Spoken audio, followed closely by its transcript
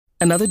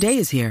Another day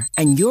is here,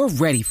 and you're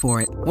ready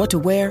for it. What to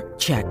wear?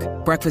 Check.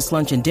 Breakfast,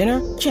 lunch, and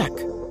dinner? Check.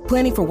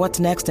 Planning for what's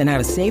next and how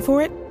to save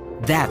for it?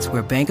 That's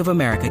where Bank of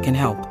America can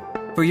help.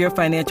 For your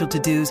financial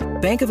to-dos,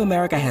 Bank of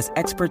America has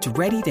experts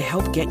ready to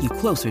help get you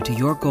closer to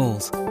your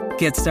goals.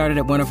 Get started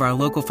at one of our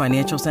local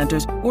financial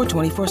centers or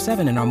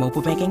 24/7 in our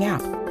mobile banking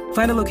app.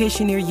 Find a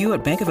location near you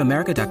at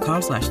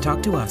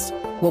bankofamerica.com/talktous.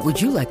 What would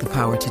you like the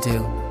power to do?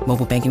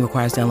 Mobile banking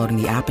requires downloading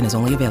the app and is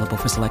only available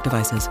for select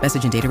devices.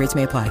 Message and data rates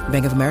may apply.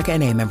 Bank of America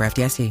N.A., member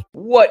FDIC.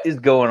 What is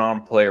going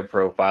on, Player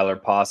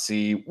Profiler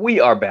Posse?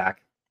 We are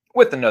back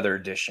with another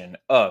edition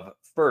of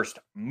First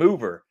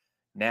Mover.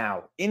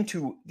 Now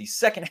into the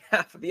second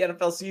half of the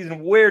NFL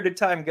season. Where did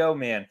time go,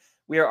 man?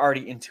 We are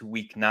already into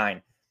week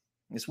 9.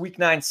 This week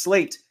 9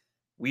 slate,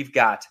 we've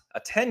got a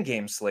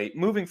 10-game slate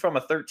moving from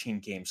a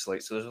 13-game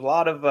slate. So there's a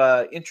lot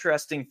of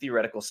interesting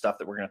theoretical stuff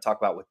that we're going to talk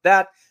about with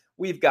that.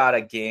 We've got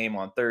a game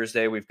on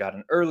Thursday. We've got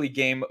an early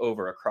game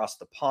over across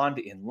the pond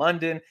in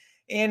London.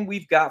 And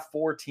we've got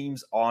 4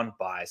 teams on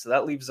bye. So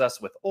that leaves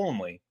us with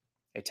only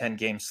a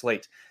 10-game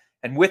slate.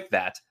 And with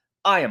that,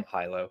 I am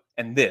Hilo,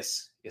 and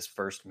this is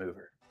First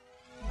Mover.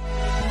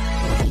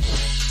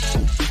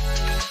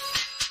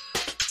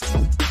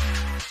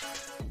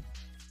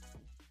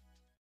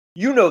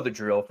 You know the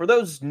drill. For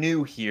those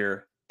new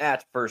here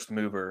at First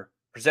Mover,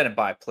 presented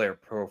by Player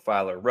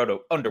Profiler,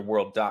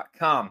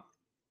 rotounderworld.com,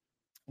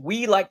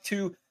 we like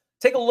to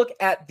take a look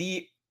at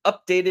the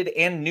updated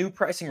and new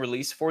pricing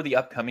release for the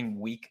upcoming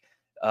week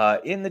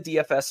in the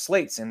DFS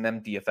slates, in them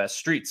DFS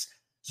streets.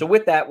 So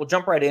with that, we'll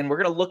jump right in. We're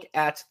going to look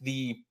at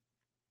the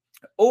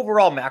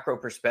overall macro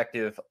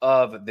perspective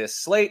of this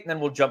slate, and then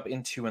we'll jump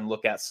into and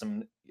look at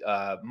some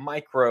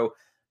micro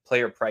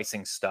player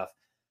pricing stuff.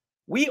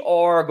 We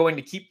are going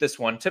to keep this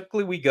one.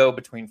 Typically, we go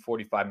between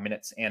 45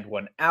 minutes and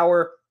 1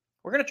 hour.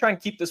 We're going to try and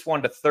keep this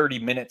one to 30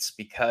 minutes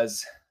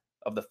because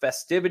of the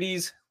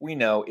festivities. We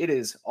know it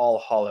is All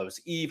Hallows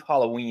Eve,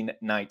 Halloween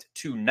night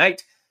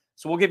tonight.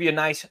 So we'll give you a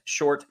nice,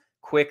 short,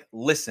 quick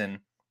listen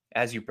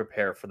as you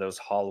prepare for those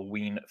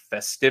Halloween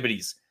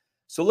festivities.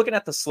 So looking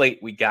at the slate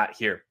we got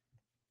here,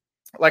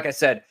 like I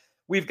said,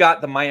 we've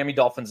got the Miami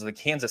Dolphins and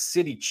the Kansas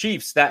City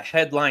Chiefs, that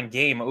headline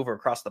game over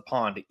across the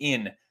pond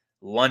in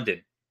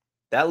London.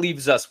 That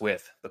leaves us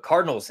with the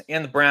Cardinals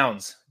and the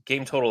Browns,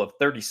 game total of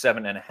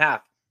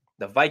 37.5.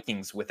 The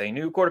Vikings with a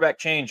new quarterback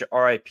change,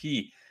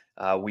 RIP.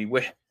 We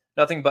wish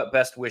nothing but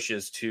best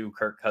wishes to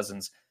Kirk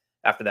Cousins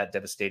after that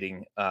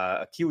devastating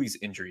Achilles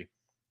injury.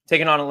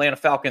 Taking on Atlanta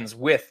Falcons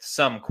with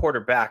some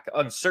quarterback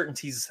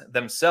uncertainties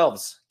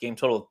themselves, game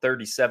total of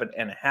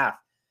 37.5.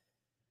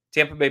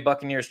 Tampa Bay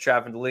Buccaneers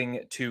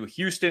traveling to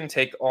Houston,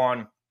 take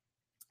on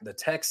the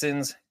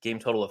Texans, game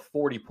total of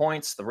 40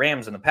 points. The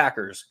Rams and the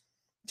Packers,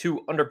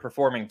 2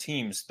 underperforming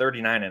teams,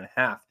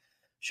 39.5.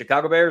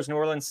 Chicago Bears, New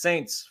Orleans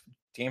Saints,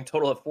 game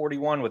total of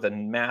 41 with a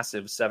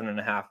massive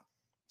 7.5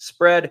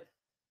 spread.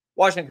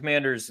 Washington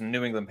Commanders and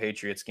New England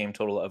Patriots, game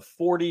total of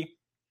 40.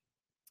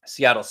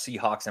 Seattle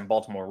Seahawks and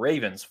Baltimore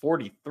Ravens,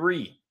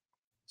 43.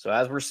 So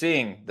as we're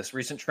seeing, this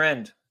recent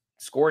trend,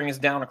 scoring is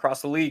down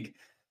across the league,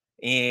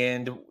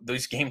 and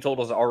those game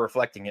totals are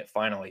reflecting it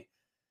finally.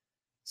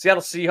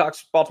 Seattle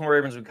Seahawks, Baltimore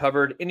Ravens we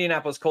covered.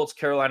 Indianapolis Colts,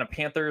 Carolina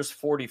Panthers,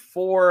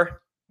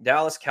 44.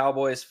 Dallas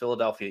Cowboys,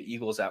 Philadelphia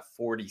Eagles at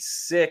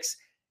 46.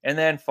 And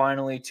then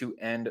finally, to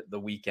end the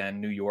weekend,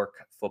 New York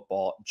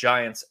Football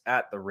Giants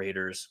at the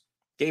Raiders,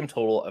 game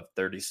total of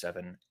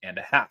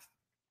 37.5.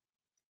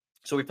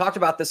 So we've talked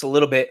about this a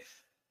little bit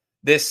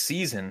this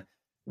season.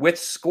 With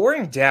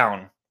scoring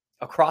down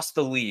across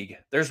the league,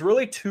 there's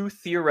really 2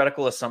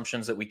 theoretical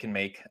assumptions that we can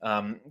make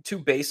to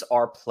base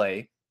our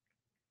play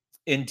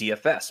in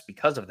DFS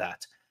because of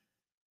that.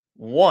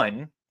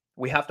 One,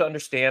 we have to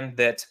understand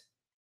that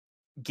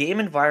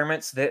game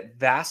environments that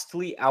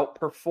vastly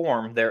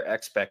outperform their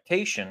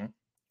expectation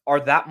are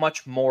that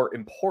much more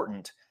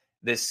important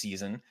this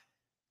season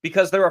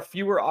because there are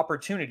fewer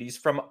opportunities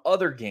from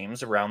other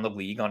games around the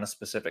league on a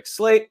specific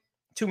slate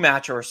to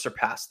match or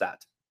surpass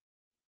that.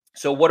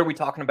 So what are we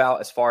talking about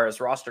as far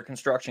as roster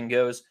construction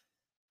goes?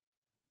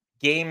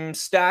 Game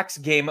stacks,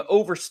 game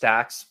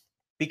overstacks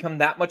become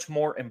that much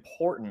more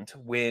important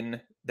when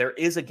there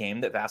is a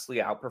game that vastly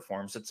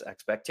outperforms its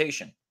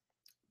expectation.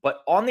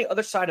 But on the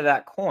other side of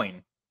that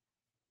coin,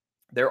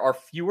 there are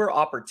fewer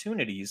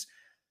opportunities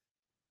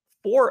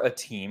for a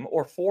team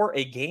or for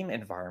a game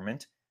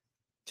environment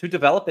to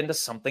develop into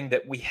something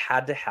that we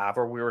had to have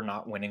or we were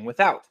not winning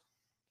without.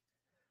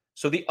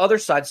 So the other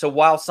side, so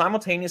while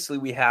simultaneously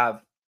we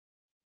have,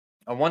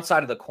 on one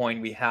side of the coin,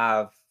 we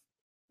have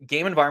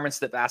game environments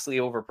that vastly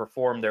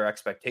overperform their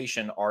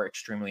expectation are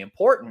extremely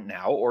important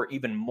now, or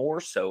even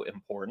more so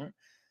important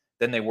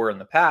than they were in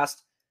the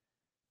past.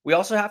 We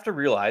also have to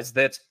realize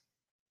that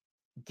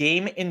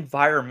game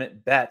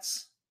environment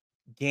bets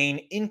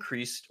gain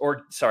decreased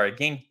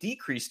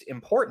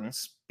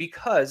importance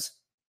because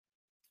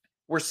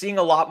we're seeing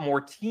a lot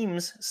more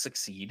teams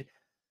succeed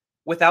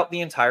without the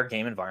entire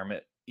game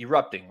environment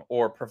erupting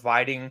or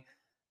providing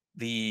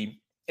the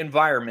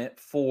environment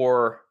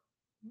for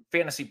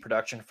fantasy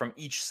production from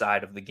each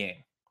side of the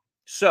game.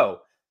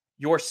 So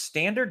your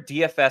standard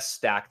DFS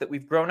stack that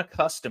we've grown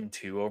accustomed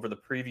to over the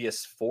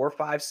previous 4 or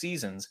 5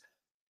 seasons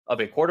of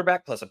a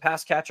quarterback plus a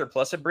pass catcher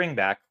plus a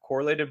bringback,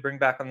 correlated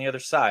bringback on the other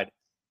side,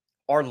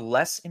 are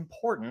less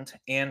important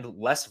and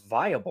less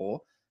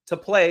viable to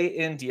play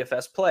in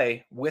DFS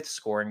play with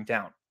scoring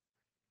down.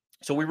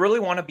 So we really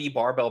want to be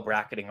barbell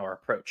bracketing our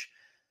approach.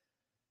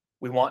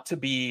 We want to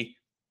be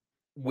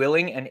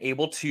willing and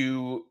able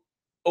to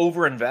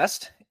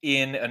overinvest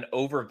in an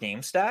over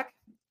game stack.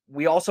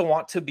 We also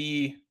want to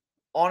be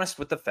honest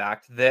with the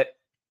fact that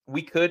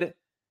we could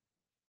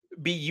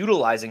be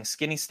utilizing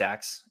skinny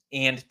stacks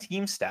and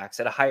team stacks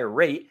at a higher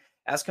rate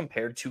as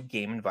compared to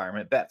game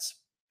environment bets.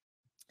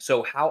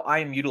 So how I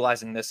am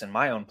utilizing this in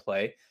my own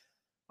play,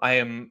 I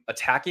am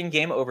attacking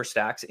game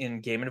overstacks in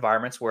game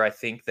environments where I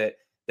think that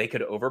they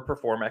could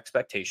overperform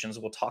expectations.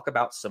 We'll talk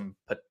about some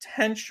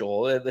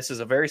potential. This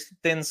is a very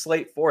thin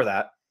slate for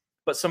that,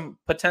 but some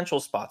potential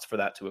spots for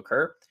that to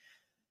occur.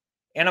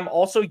 And I'm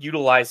also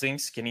utilizing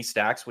skinny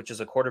stacks, which is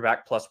a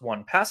quarterback plus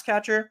one pass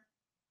catcher.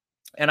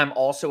 And I'm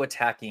also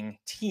attacking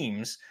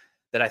teams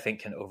that I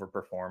think can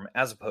overperform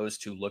as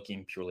opposed to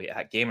looking purely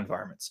at game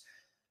environments.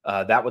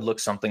 That would look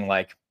something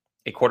like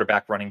a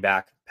quarterback running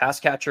back pass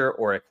catcher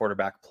or a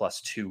quarterback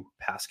plus two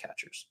pass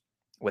catchers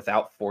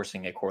without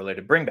forcing a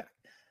correlated bringback.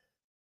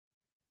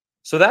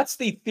 So that's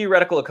the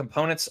theoretical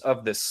components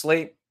of this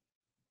slate.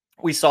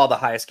 We saw the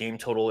highest game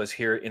total is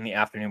here in the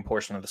afternoon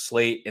portion of the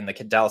slate in the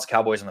Dallas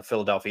Cowboys and the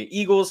Philadelphia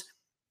Eagles.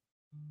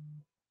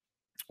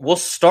 We'll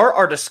start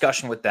our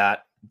discussion with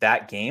that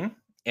game,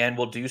 and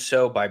we'll do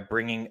so by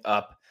bringing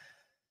up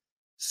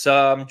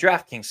some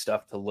DraftKings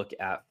stuff to look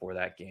at for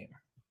that game.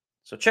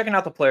 So checking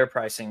out the player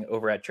pricing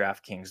over at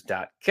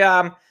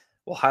DraftKings.com.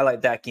 We'll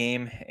highlight that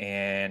game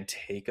and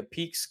take a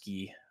peek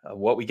ski of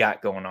what we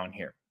got going on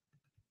here.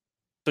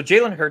 So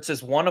Jalen Hurts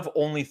is one of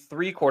only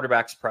 3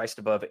 quarterbacks priced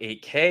above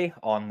 8K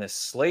on this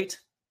slate.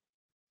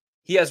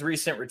 He has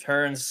recent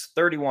returns,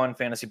 31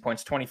 fantasy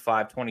points,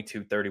 25,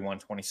 22, 31,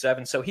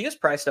 27. So he is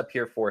priced up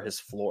here for his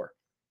floor.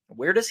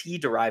 Where does he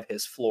derive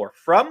his floor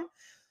from?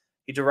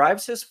 He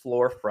derives his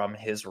floor from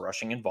his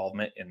rushing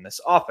involvement in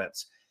this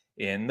offense,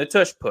 in the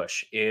tush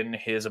push, in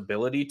his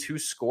ability to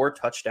score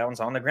touchdowns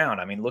on the ground.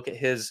 I mean, look at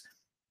his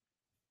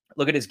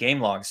game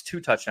logs: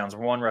 2 touchdowns,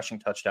 1 rushing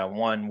touchdown,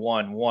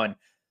 1.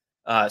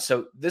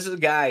 So this is a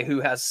guy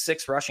who has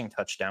 6 rushing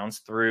touchdowns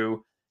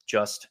through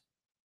just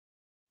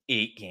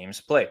 8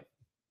 games played.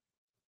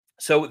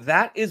 So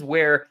that is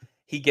where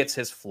he gets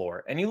his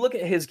floor. And you look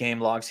at his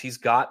game logs, he's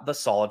got the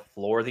solid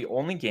floor. The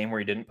only game where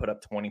he didn't put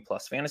up 20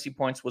 plus fantasy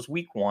points was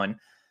week 1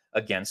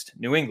 against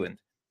New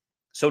England.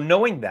 So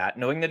knowing that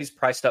he's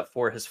priced up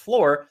for his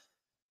floor,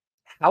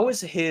 how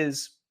is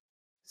his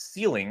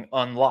ceiling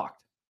unlocked?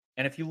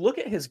 And if you look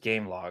at his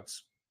game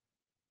logs,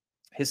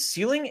 his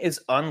ceiling is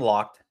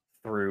unlocked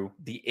through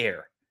the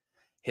air.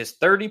 His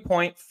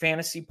 30-point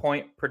fantasy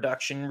point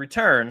production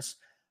returns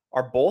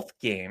are both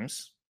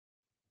games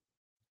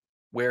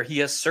where he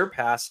has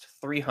surpassed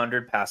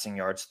 300 passing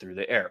yards through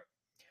the air.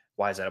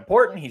 Why is that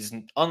important? He's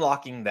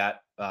unlocking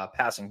that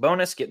passing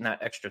bonus, getting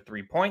that extra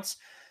 3 points,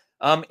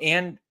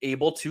 and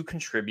able to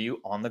contribute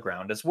on the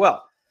ground as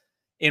well.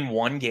 In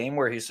one game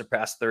where he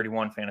surpassed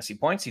 31 fantasy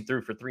points, he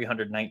threw for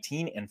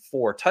 319 and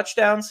 4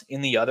 touchdowns.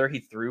 In the other, he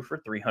threw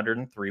for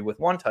 303 with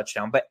 1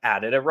 touchdown, but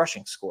added a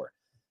rushing score.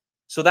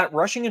 So that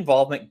rushing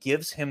involvement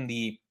gives him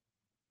the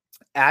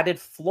added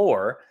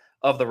floor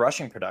of the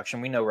rushing production.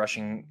 We know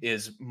rushing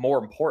is more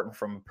important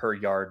from a per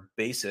yard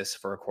basis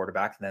for a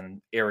quarterback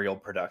than aerial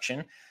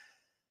production,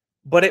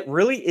 but it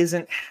really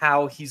isn't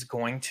how he's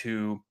going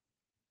to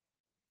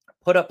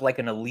put up like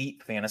an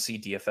elite fantasy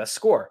DFS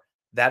score.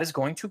 That is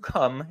going to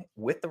come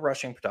with the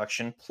rushing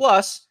production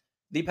plus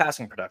the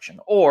passing production,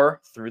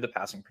 or through the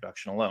passing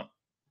production alone.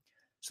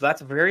 So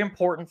that's a very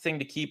important thing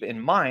to keep in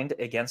mind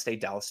against a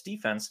Dallas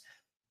defense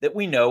that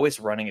we know is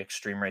running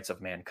extreme rates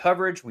of man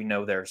coverage. We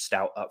know they're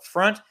stout up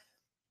front.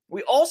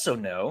 We also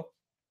know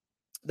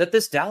that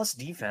this Dallas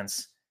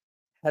defense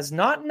has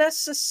not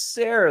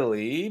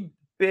necessarily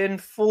been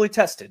fully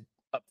tested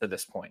up to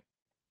this point.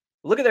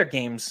 Look at their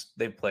games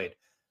they've played.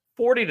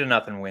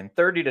 40-0 win,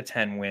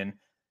 30-10 win,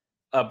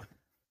 a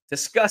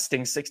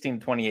disgusting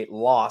 16-28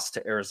 loss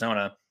to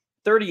Arizona,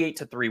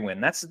 38-3 win.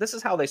 This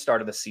is how they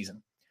started the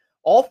season.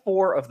 All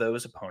 4 of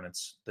those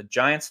opponents, the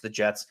Giants, the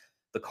Jets,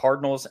 the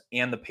Cardinals,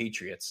 and the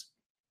Patriots,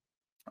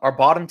 are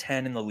bottom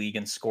 10 in the league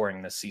in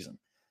scoring this season.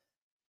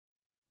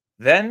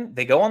 Then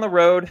they go on the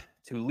road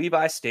to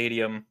Levi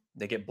Stadium.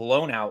 They get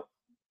blown out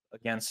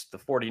against the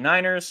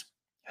 49ers,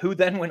 who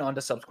then went on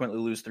to subsequently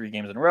lose 3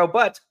 games in a row,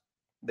 but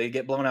they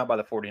get blown out by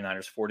the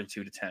 49ers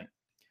 42-10.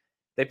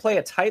 They play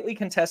a tightly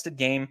contested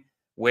game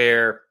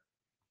where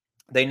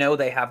they know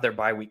they have their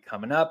bye week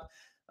coming up.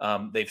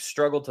 They've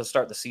struggled to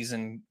start the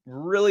season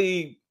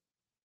really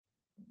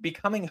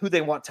becoming who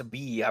they want to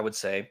be, I would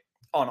say,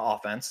 on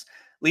offense,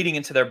 leading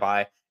into their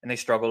bye, and they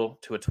struggle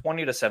to a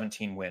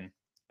 20-17 win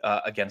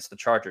against the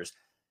Chargers.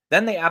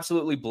 Then they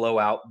absolutely blow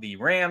out the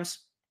Rams.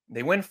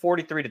 They win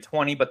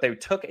 43-20, but they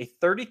took a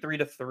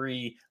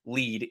 33-3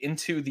 lead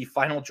into the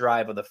final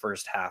drive of the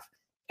first half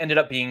ended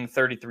up being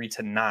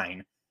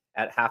 33-9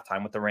 at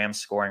halftime, with the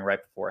Rams scoring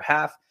right before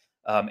half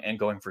and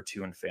going for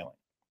 2 and failing.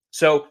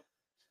 So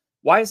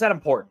why is that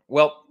important?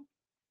 Well,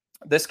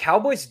 this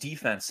Cowboys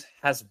defense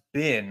has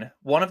been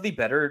one of the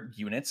better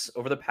units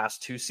over the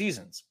past 2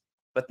 seasons.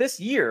 But this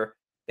year,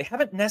 they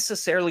haven't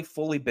necessarily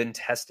fully been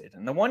tested.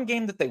 And the one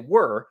game that they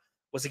were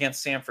was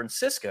against San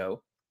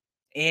Francisco,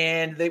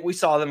 and we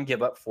saw them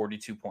give up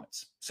 42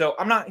 points. So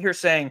I'm not here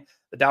saying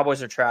the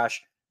Cowboys are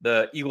trash,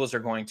 the Eagles are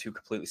going to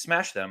completely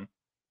smash them.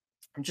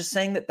 I'm just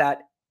saying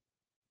that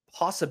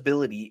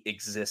possibility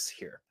exists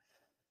here.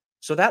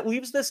 So that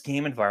leaves this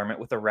game environment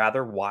with a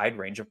rather wide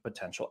range of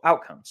potential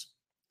outcomes.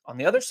 On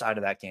the other side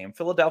of that game,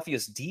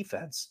 Philadelphia's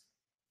defense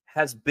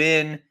has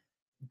been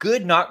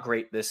good, not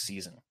great this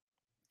season.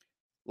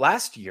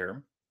 Last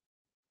year,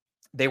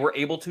 they were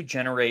able to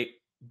generate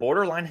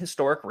borderline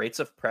historic rates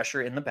of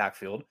pressure in the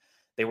backfield.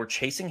 They were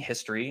chasing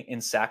history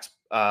in sacks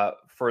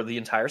for the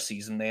entire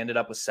season. They ended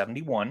up with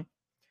 71.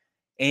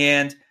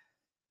 And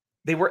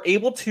they were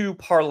able to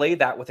parlay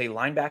that with a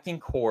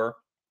linebacking core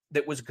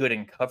that was good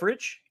in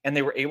coverage. And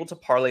they were able to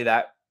parlay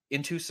that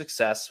into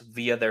success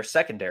via their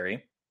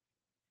secondary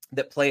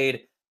that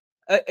played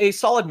a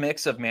solid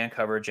mix of man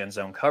coverage and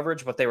zone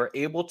coverage, but they were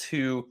able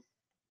to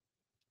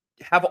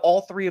have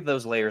all 3 of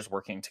those layers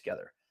working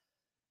together.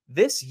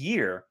 This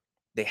year,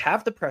 they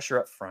have the pressure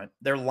up front.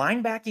 Their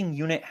linebacking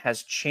unit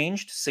has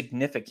changed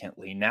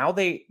significantly. Now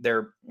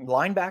their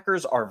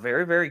linebackers are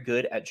very, very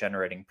good at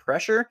generating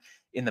pressure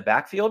in the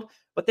backfield,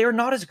 but they are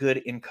not as good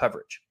in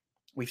coverage.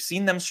 We've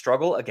seen them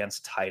struggle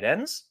against tight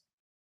ends.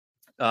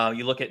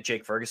 You look at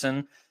Jake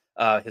Ferguson,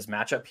 his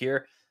matchup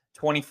here,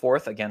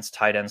 24th against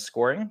tight end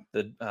scoring.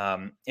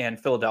 And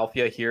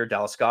Philadelphia here,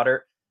 Dallas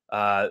Goedert,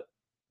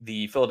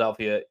 the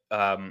Philadelphia,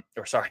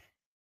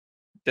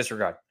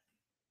 disregard.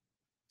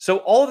 So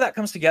all of that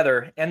comes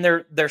together, and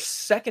their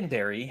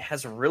secondary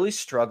has really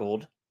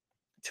struggled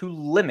to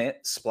limit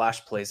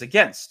splash plays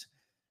against.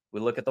 We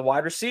look at the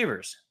wide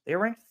receivers. They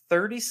ranked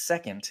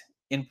 32nd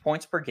in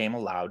points per game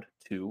allowed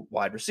to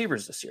wide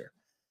receivers this year.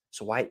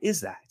 So why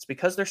is that? It's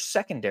because their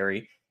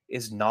secondary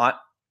is not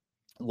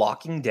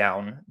locking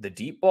down the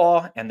deep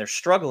ball, and they're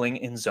struggling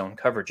in zone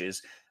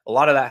coverages. A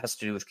lot of that has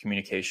to do with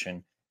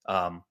communication.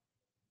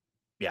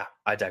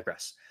 I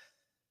digress.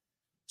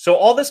 So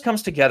all this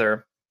comes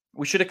together.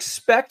 We should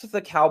expect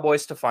the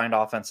Cowboys to find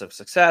offensive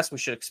success. We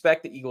should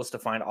expect the Eagles to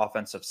find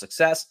offensive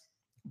success.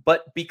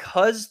 But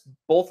because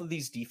both of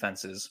these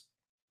defenses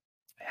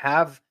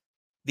have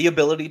the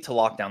ability to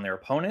lock down their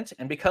opponent,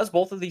 and because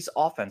both of these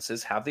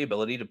offenses have the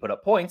ability to put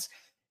up points,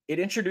 it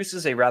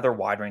introduces a rather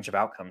wide range of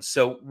outcomes.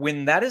 So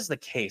when that is the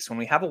case, when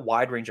we have a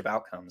wide range of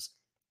outcomes,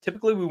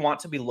 typically we want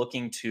to be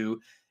looking to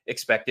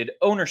expected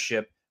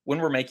ownership when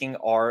we're making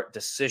our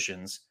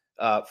decisions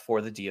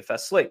for the DFS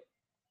slate.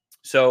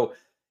 So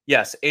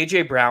yes,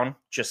 A.J. Brown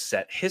just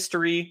set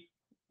history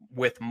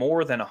with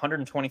more than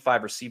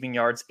 125 receiving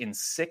yards in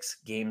 6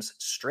 games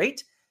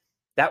straight.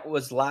 That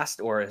was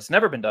has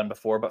never been done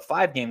before, but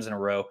 5 games in a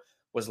row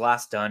was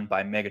last done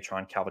by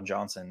Megatron Calvin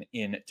Johnson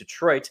in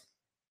Detroit.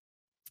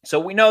 So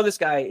we know this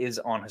guy is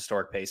on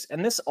historic pace,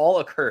 and this all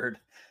occurred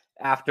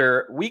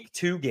after week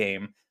 2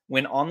 game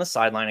when on the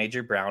sideline,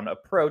 A.J. Brown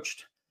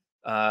approached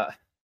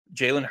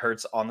Jalen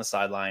Hurts on the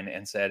sideline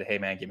and said, "Hey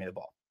man, give me the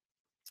ball."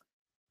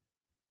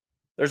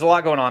 There's a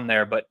lot going on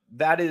there, but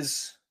that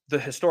is the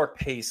historic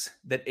pace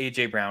that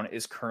A.J. Brown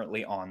is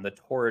currently on, the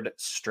torrid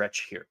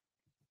stretch here.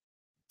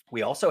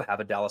 We also have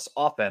a Dallas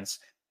offense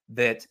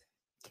that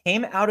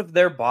came out of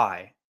their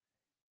bye,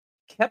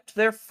 kept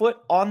their foot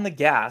on the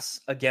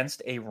gas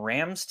against a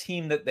Rams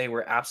team that they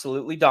were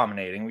absolutely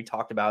dominating. We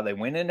talked about they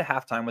went into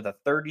halftime with a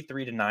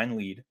 33-9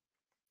 lead,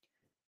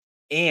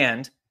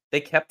 and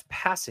they kept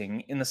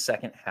passing in the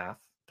second half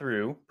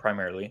through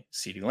primarily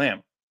CeeDee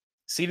Lamb.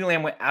 CeeDee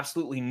Lamb went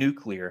absolutely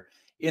nuclear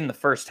in the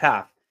first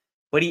half,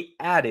 but he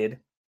added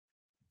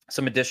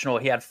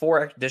he had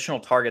 4 additional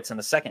targets in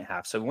the second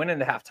half. So he went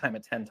into halftime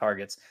at 10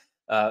 targets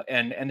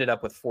and ended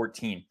up with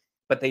 14.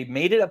 But they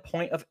made it a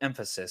point of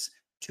emphasis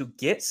to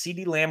get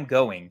CeeDee Lamb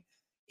going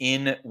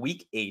in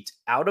week 8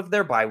 out of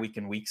their bye week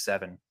in week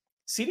 7.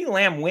 CeeDee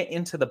Lamb went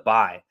into the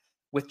bye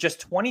with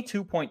just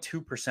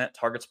 22.2%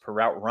 targets per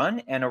route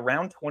run and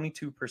around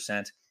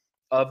 22%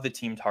 of the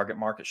team target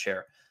market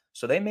share.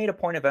 So they made a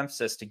point of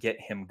emphasis to get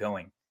him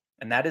going.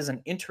 And that is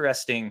an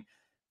interesting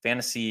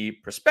fantasy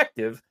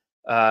perspective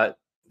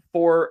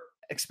for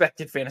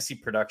expected fantasy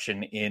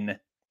production in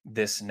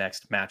this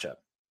next matchup.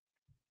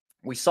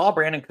 We saw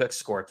Brandon Cooks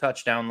score a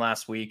touchdown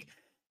last week.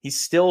 He's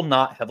still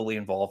not heavily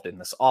involved in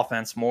this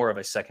offense, more of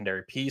a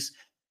secondary piece.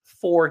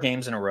 4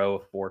 games in a row,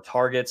 4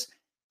 targets.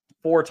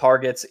 4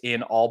 targets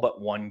in all but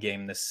 1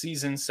 game this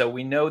season. So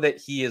we know that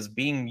he is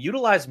being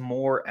utilized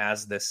more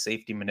as the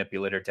safety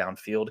manipulator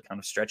downfield, kind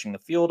of stretching the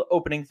field,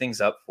 opening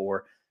things up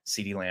for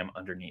CeeDee Lamb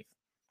underneath.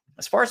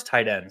 As far as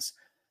tight ends,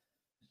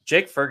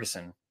 Jake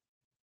Ferguson,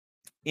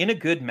 in a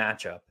good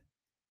matchup,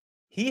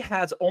 he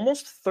has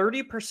almost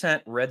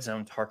 30% red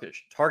zone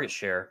target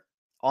share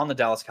on the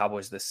Dallas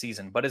Cowboys this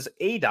season, but his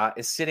ADOT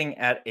is sitting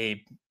at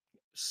a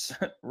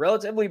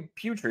relatively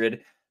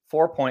putrid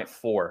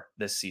 4.4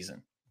 this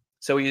season.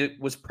 So he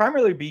was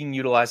primarily being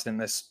utilized in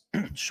this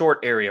short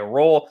area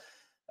role.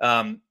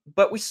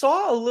 But we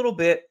saw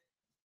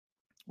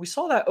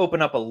that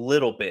open up a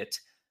little bit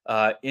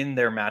in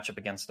their matchup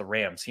against the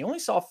Rams. He only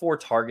saw 4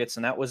 targets,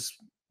 and that was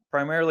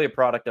primarily a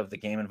product of the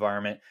game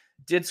environment.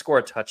 Did score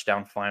a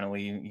touchdown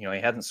finally. He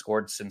hadn't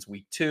scored since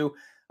week 2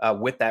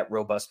 with that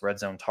robust red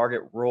zone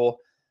target rule.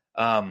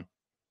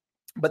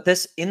 But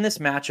in this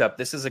matchup,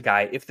 this is a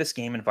guy, if this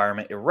game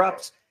environment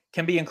erupts,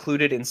 can be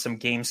included in some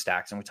game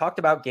stacks. And we talked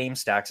about game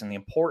stacks and the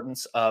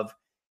importance of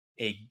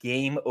a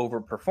game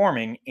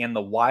overperforming and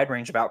the wide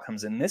range of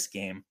outcomes in this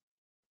game.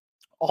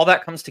 All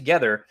that comes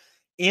together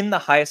in the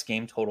highest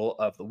game total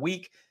of the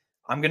week.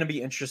 I'm going to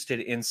be interested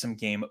in some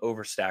game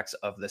overstacks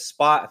of this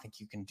spot. I think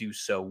you can do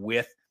so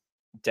with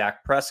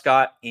Dak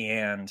Prescott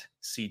and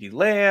CeeDee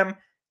Lamb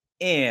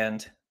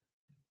and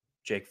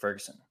Jake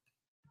Ferguson.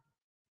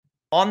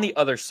 On the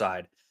other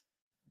side,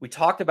 we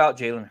talked about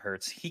Jalen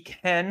Hurts. He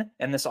can,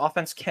 and this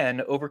offense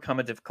can, overcome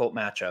a difficult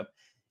matchup.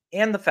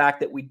 And the fact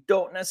that we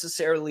don't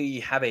necessarily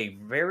have a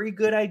very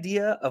good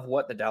idea of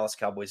what the Dallas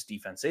Cowboys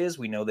defense is.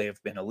 We know they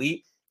have been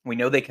elite. We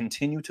know they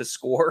continue to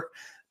score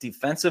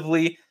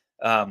defensively.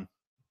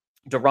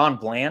 Deron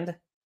Bland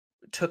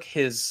took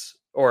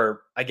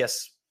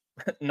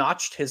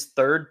notched his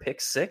 3rd pick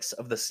 6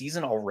 of the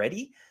season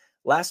already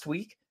last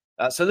week.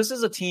 So this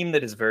is a team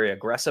that is very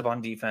aggressive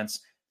on defense,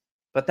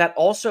 but that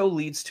also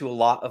leads to a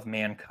lot of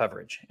man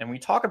coverage. And we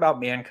talk about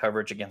man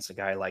coverage against a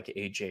guy like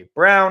A.J.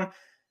 Brown.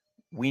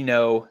 We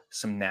know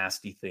some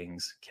nasty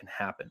things can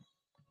happen.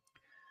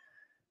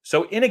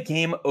 So in a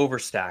game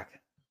overstack,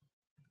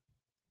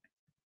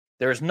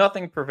 there is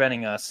nothing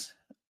preventing us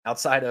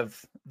outside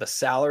of the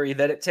salary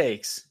that it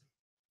takes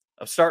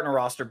of starting a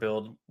roster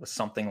build with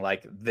something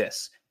like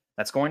this.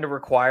 That's going to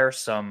require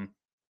some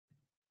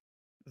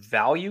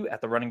value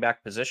at the running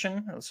back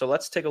position. So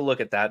let's take a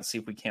look at that and see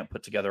if we can't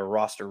put together a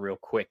roster real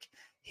quick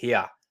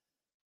here.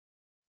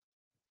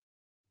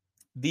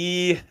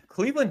 The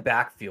Cleveland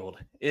backfield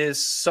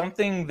is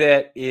something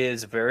that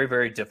is very,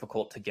 very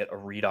difficult to get a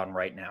read on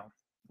right now.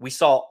 We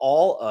saw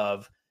all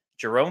of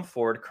Jerome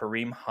Ford,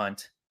 Kareem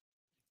Hunt,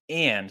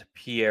 and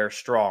Pierre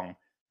Strong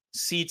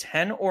see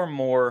 10 or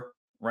more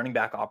running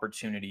back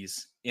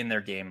opportunities in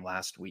their game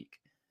last week.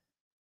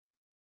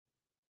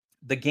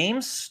 The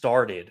game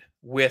started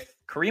with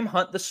Kareem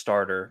Hunt, the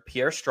starter,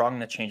 Pierre Strong,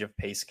 the change of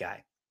pace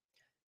guy.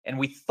 And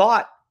we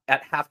thought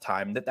at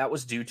halftime that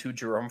was due to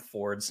Jerome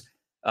Ford's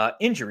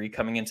injury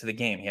coming into the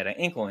game. He had an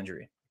ankle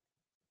injury.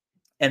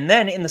 And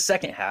then in the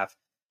second half,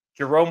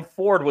 Jerome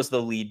Ford was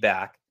the lead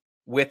back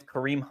with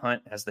Kareem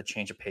Hunt as the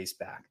change of pace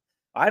back.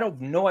 I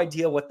have no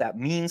idea what that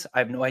means. I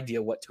have no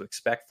idea what to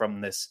expect from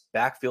this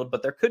backfield,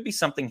 but there could be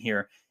something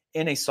here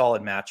in a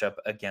solid matchup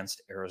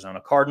against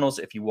Arizona Cardinals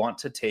if you want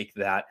to take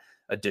that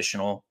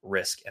additional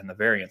risk and the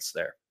variance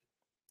there.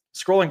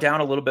 Scrolling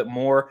down a little bit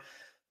more,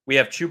 we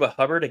have Chuba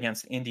Hubbard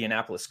against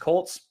Indianapolis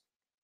Colts.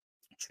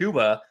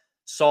 Chuba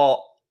saw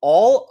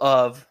all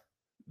of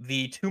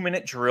the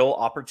 2-minute drill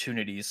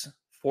opportunities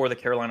for the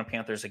Carolina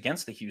Panthers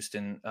against the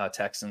Houston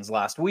Texans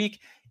last week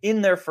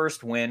in their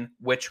first win,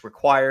 which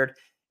required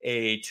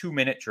a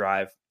 2-minute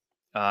drive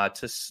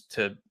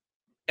to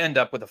end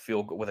up with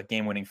a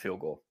game-winning field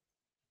goal.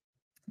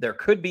 There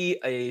could be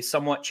a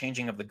somewhat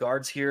changing of the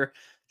guards here.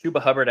 Chuba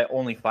Hubbard at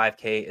only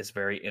 5K is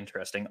very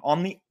interesting.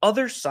 On the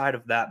other side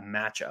of that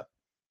matchup,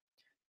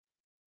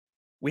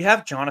 we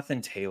have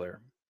Jonathan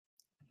Taylor,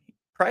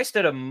 priced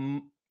at a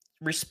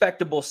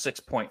respectable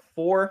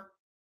 6.4,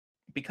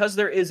 because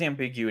there is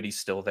ambiguity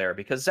still there,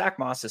 because Zach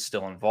Moss is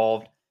still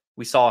involved.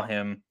 We saw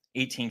him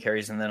 18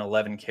 carries and then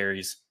 11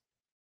 carries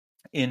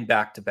in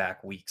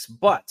back-to-back weeks.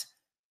 But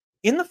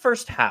in the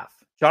first half,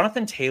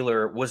 Jonathan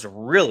Taylor was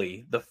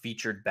really the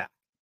featured back.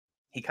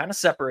 He kind of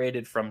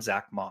separated from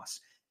Zach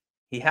Moss.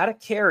 He had a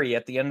carry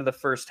at the end of the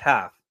first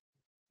half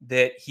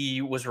that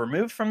he was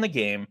removed from the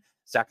game.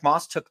 Zach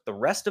Moss took the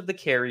rest of the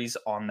carries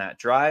on that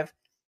drive,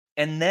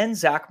 and then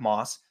Zach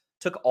Moss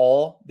took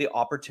all the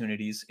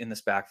opportunities in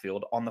this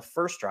backfield on the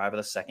first drive of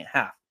the second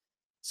half.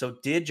 So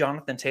did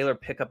Jonathan Taylor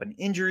pick up an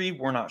injury?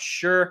 We're not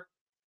sure.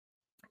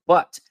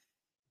 But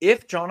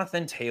if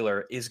Jonathan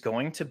Taylor is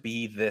going to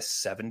be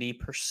this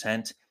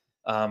 70%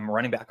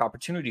 running back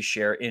opportunity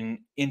share in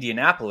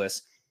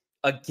Indianapolis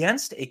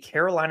against a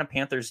Carolina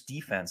Panthers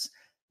defense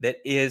that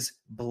is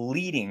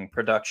bleeding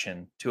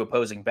production to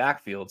opposing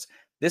backfields,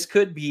 this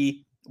could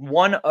be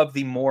one of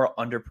the more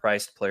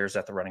underpriced players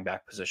at the running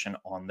back position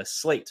on this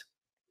slate.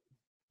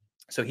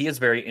 So he is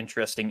very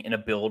interesting in a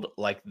build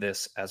like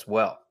this as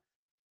well.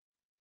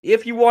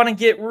 If you want to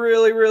get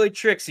really, really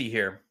tricksy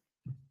here,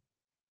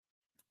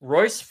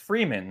 Royce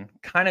Freeman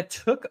kind of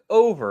took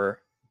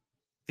over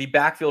the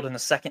backfield in the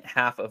second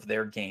half of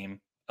their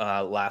game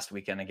last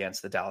weekend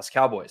against the Dallas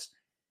Cowboys.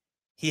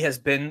 He has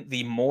been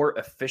the more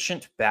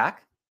efficient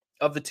back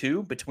of the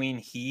two between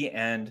he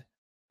and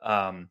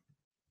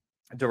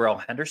Darrell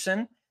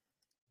Henderson.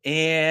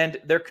 And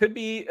there could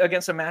be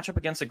against a matchup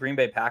against the Green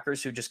Bay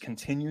Packers, who just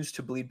continues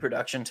to bleed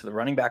production to the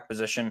running back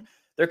position.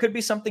 there could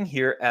be something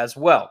here as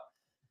well.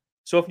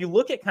 So if you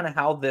look at kind of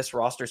how this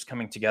roster is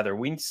coming together,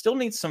 we still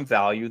need some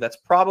value. That's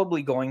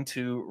probably going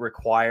to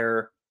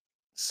require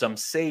some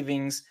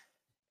savings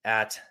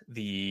at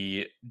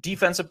the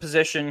defensive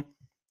position.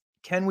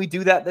 Can we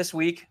do that this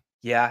week?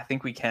 Yeah, I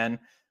think we can.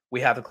 We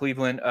have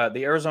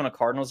the Arizona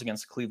Cardinals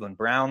against the Cleveland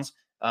Browns,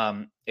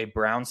 a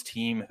Browns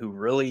team who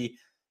really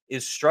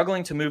is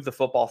struggling to move the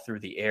football through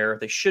the air.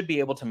 They should be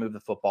able to move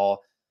the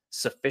football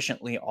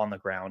sufficiently on the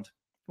ground.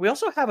 We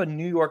also have a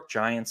New York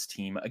Giants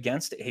team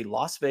against a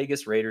Las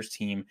Vegas Raiders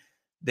team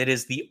that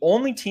is the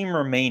only team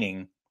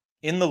remaining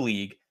in the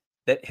league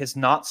that has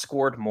not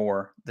scored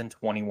more than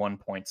 21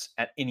 points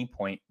at any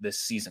point this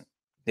season.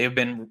 They have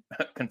been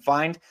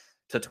confined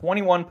to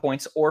 21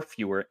 points or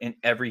fewer in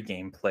every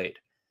game played.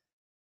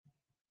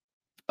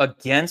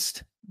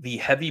 Against the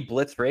heavy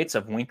blitz rates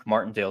of Wink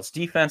Martindale's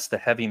defense, the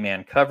heavy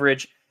man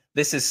coverage,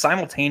 this is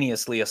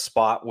simultaneously a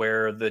spot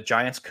where the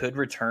Giants could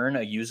return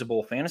a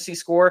usable fantasy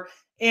score,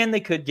 and they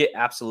could get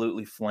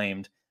absolutely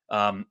flamed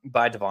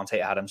by Devontae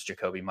Adams,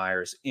 Jacoby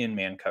Myers in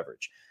man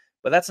coverage.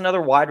 But that's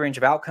another wide range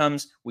of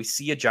outcomes. We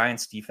see a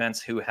Giants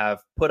defense who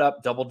have put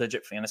up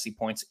double-digit fantasy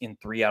points in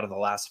 3 out of the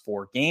last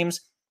 4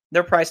 games.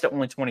 They're priced at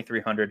only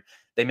 $2,300.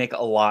 They make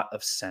a lot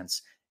of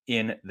sense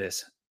in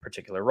this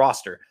particular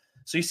roster.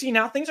 So you see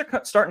now things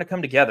are starting to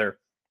come together.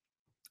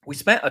 We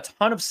spent a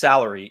ton of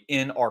salary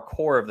in our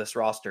core of this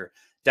roster.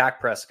 Dak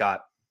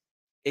Prescott,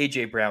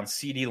 A.J. Brown,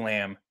 CeeDee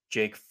Lamb,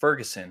 Jake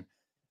Ferguson.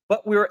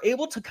 But we were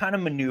able to kind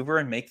of maneuver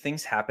and make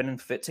things happen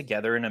and fit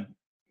together in a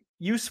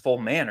useful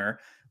manner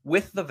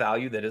with the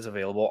value that is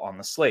available on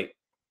the slate.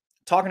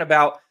 Talking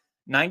about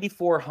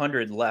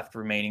 $9,400 left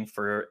remaining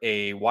for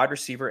a wide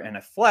receiver and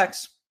a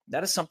flex,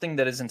 that is something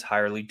that is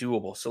entirely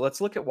doable. So let's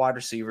look at wide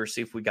receiver,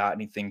 see if we got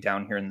anything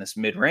down here in this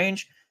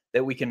mid-range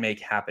that we can make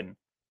happen.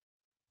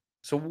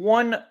 So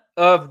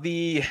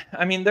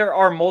there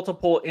are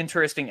multiple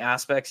interesting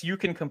aspects. You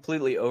can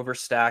completely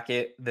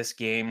overstack this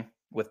game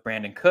with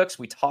Brandon Cooks.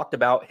 We talked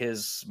about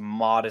his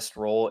modest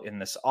role in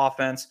this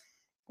offense.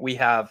 We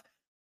have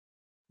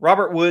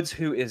Robert Woods,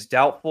 who is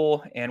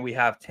doubtful, and we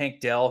have Tank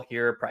Dell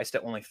here priced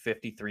at only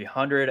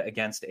 $5,300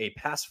 against a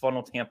pass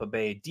funnel Tampa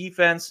Bay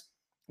defense.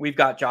 We've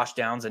got Josh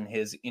Downs in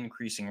his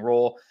increasing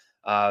role.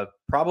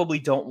 Probably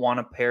don't want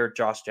to pair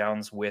Josh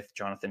Downs with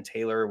Jonathan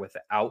Taylor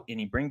without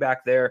any bringback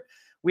there.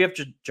 We have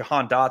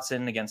Jahan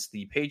Dotson against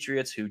the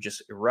Patriots, who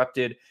just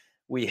erupted.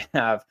 We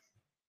have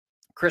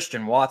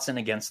Christian Watson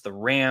against the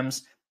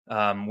Rams.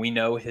 We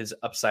know his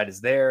upside is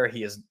there.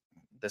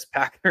 This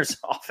Packers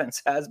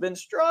offense has been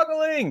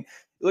struggling.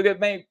 Look at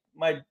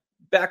my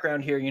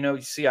background here.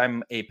 You see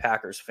I'm a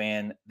Packers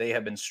fan. They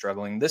have been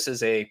struggling. This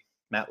is a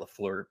Matt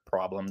LaFleur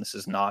problem. This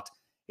is not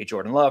a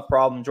Jordan Love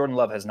problem. Jordan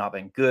Love has not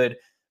been good,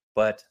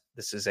 but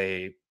this is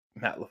a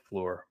Matt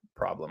LaFleur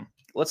problem.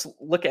 Let's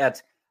look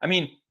at,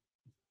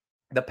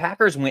 the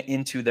Packers went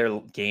into their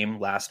game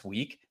last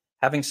week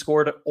having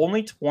scored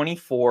only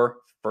 24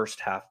 first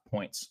half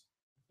points.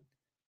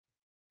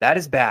 That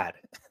is bad.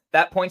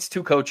 That points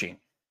to coaching.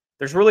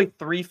 There's really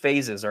 3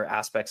 phases or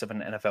aspects of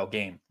an NFL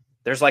game.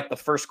 There's like the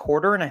first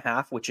quarter and a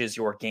half, which is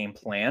your game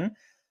plan.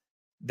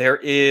 There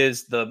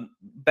is the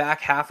back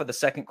half of the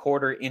second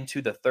quarter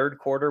into the third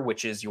quarter,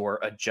 which is your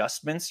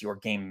adjustments, your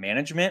game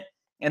management.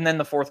 And then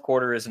the fourth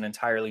quarter is an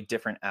entirely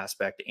different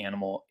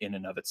animal in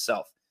and of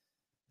itself.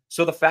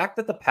 So the fact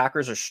that the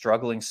Packers are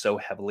struggling so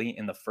heavily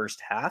in the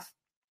first half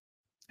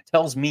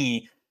tells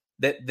me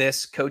that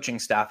this coaching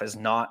staff is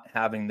not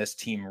having this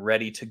team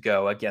ready to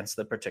go against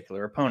the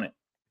particular opponent.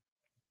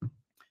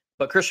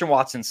 But Christian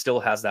Watson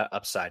still has that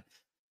upside.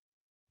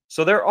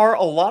 So there are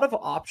a lot of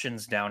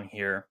options down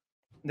here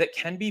that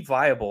can be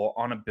viable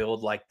on a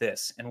build like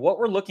this. And what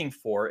we're looking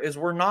for is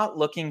we're not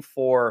looking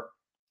for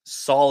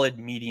solid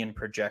median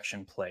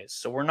projection plays.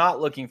 So we're not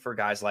looking for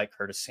guys like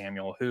Curtis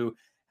Samuel, who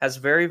has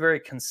very, very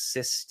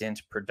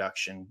consistent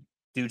production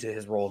due to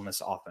his role in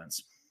this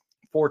offense.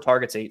 4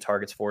 targets, 8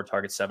 targets, 4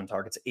 targets, 7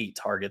 targets, 8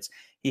 targets.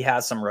 He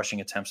has some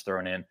rushing attempts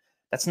thrown in.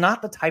 That's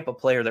not the type of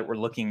player that we're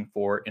looking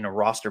for in a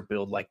roster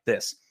build like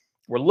this.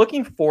 We're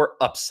looking for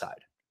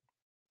upside.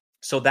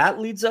 So that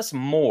leads us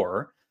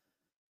more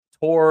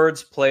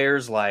towards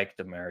players like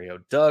Demario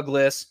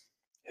Douglas,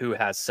 who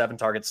has 7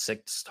 targets,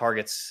 6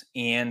 targets,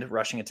 and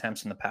rushing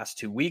attempts in the past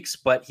 2 weeks,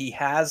 but he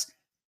has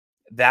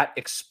that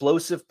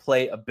explosive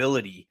play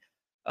ability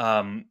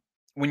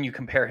when you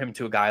compare him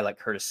to a guy like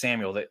Curtis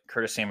Samuel, that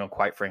Curtis Samuel,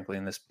 quite frankly,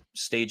 in this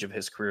stage of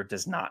his career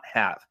does not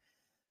have.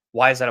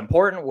 Why is that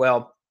important?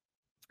 Well,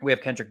 we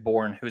have Kendrick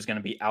Bourne, who's going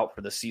to be out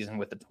for the season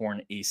with a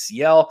torn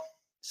ACL.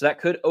 So that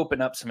could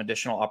open up some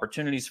additional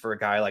opportunities for a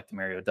guy like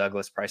Demario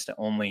Douglas, priced at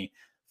only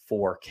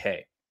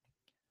 $4K.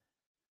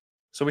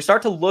 So we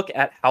start to look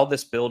at how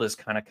this build is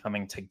kind of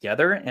coming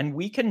together, and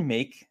we can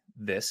make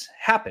this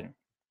happen.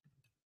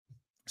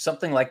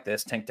 Something like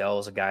this, Tank Dell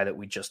is a guy that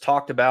we just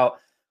talked about.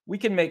 We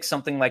can make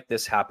something like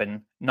this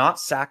happen, not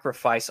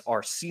sacrifice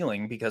our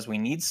ceiling, because we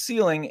need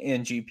ceiling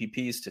in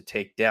GPPs to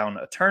take down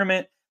a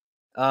tournament,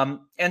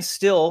 and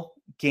still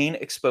gain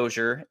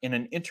exposure in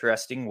an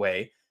interesting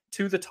way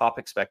to the top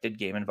expected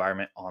game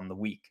environment on the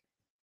week.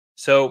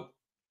 So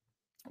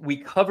we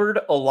covered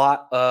a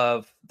lot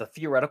of the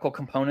theoretical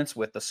components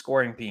with the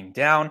scoring being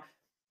down.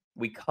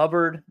 We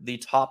covered the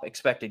top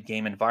expected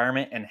game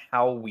environment and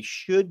how we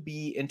should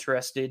be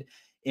interested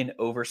in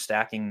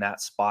overstacking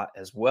that spot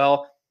as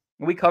well.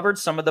 We covered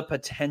some of the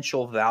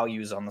potential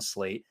values on the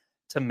slate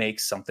to make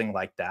something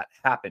like that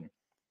happen.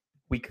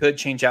 We could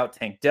change out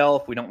Tank Dell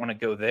if we don't want to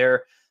go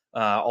there,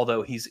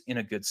 although he's in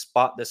a good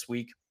spot this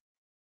week.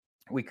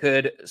 We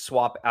could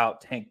swap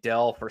out Tank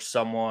Dell for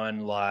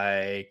someone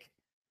like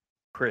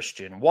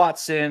Christian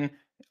Watson,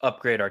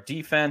 upgrade our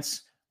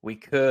defense. We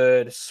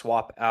could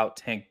swap out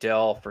Tank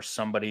Dell for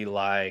somebody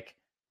like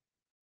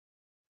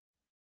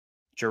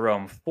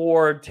Jerome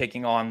Ford,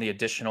 taking on the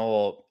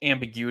additional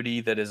ambiguity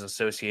that is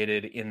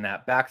associated in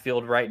that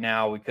backfield right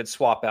now. We could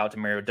swap out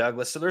Demario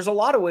Douglas. So there's a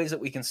lot of ways that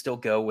we can still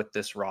go with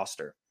this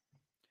roster.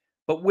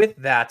 But with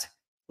that,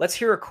 let's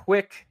hear a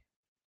quick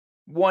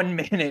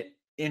 1-minute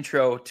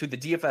intro to the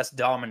DFS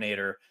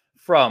Dominator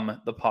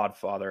from the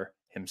Podfather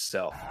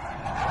himself.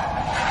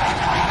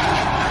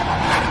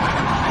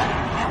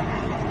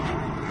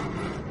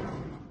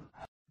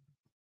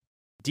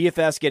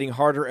 DFS getting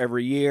harder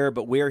every year,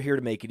 but we're here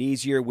to make it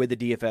easier with the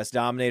DFS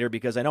Dominator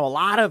because I know a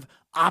lot of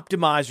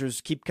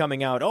optimizers keep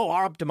coming out. Oh,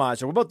 our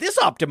optimizer. What about this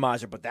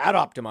optimizer? But that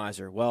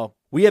optimizer. Well,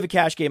 we have a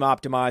cash game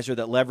optimizer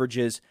that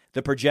leverages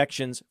the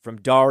projections from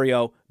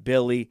Dario,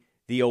 Billy,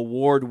 the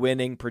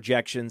award-winning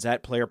projections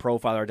at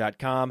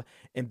playerprofiler.com,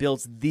 and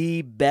builds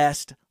the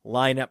best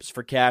lineups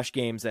for cash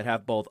games that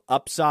have both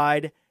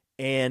upside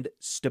and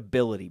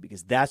stability,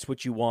 because that's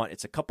what you want.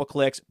 It's a couple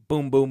clicks,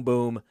 boom, boom,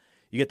 boom.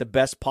 You get the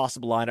best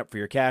possible lineup for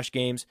your cash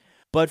games.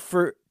 But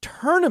for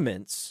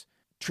tournaments,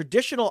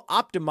 traditional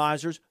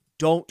optimizers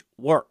don't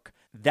work.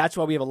 That's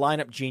why we have a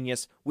Lineup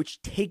Genius,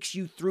 which takes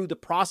you through the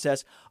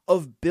process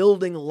of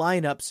building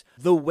lineups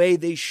the way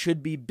they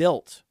should be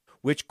built.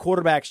 Which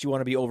quarterbacks you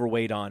want to be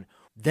overweight on,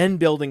 then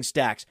building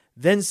stacks,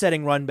 then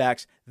setting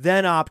runbacks,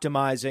 then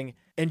optimizing,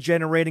 and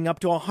generating up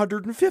to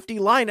 150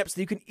 lineups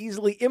that you can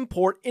easily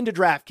import into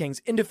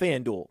DraftKings, into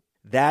FanDuel.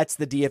 That's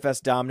the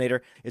DFS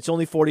Dominator. It's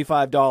only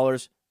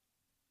 $45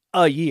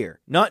 a year.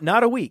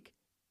 Not a week.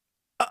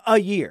 A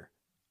year.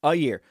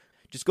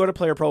 Just go to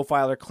Player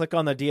Profiler, click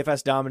on the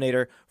DFS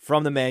Dominator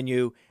from the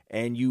menu,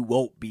 and you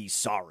won't be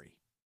sorry.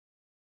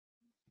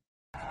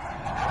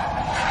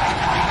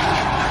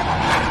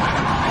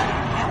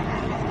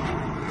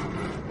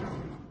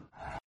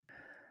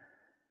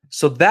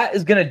 So that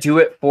is going to do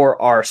it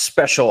for our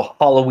special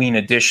Halloween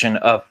edition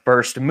of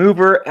First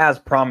Mover. As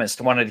promised,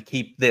 wanted to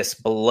keep this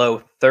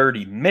below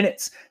 30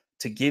 minutes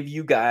to give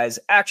you guys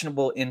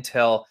actionable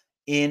intel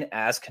in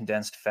as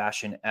condensed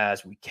fashion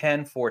as we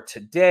can for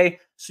today,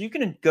 so you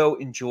can go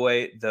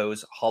enjoy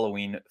those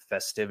Halloween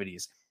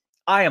festivities.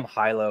 I am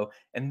Hilo,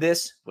 and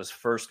this was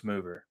First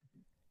Mover.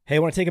 Hey, I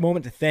want to take a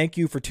moment to thank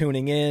you for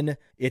tuning in.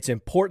 It's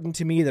important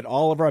to me that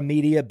all of our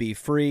media be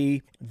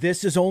free.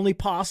 This is only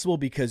possible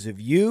because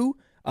of you,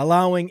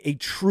 allowing a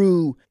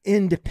true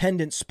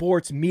independent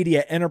sports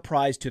media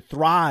enterprise to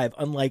thrive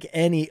unlike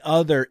any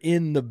other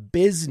in the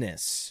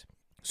business.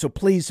 So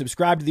please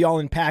subscribe to the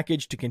All-In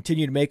Package to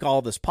continue to make all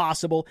of this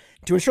possible,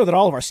 to ensure that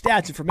all of our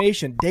stats,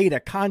 information, data,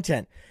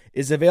 content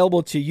is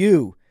available to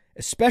you,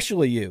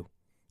 especially you,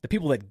 the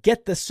people that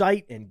get the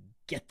site and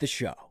get the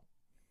show.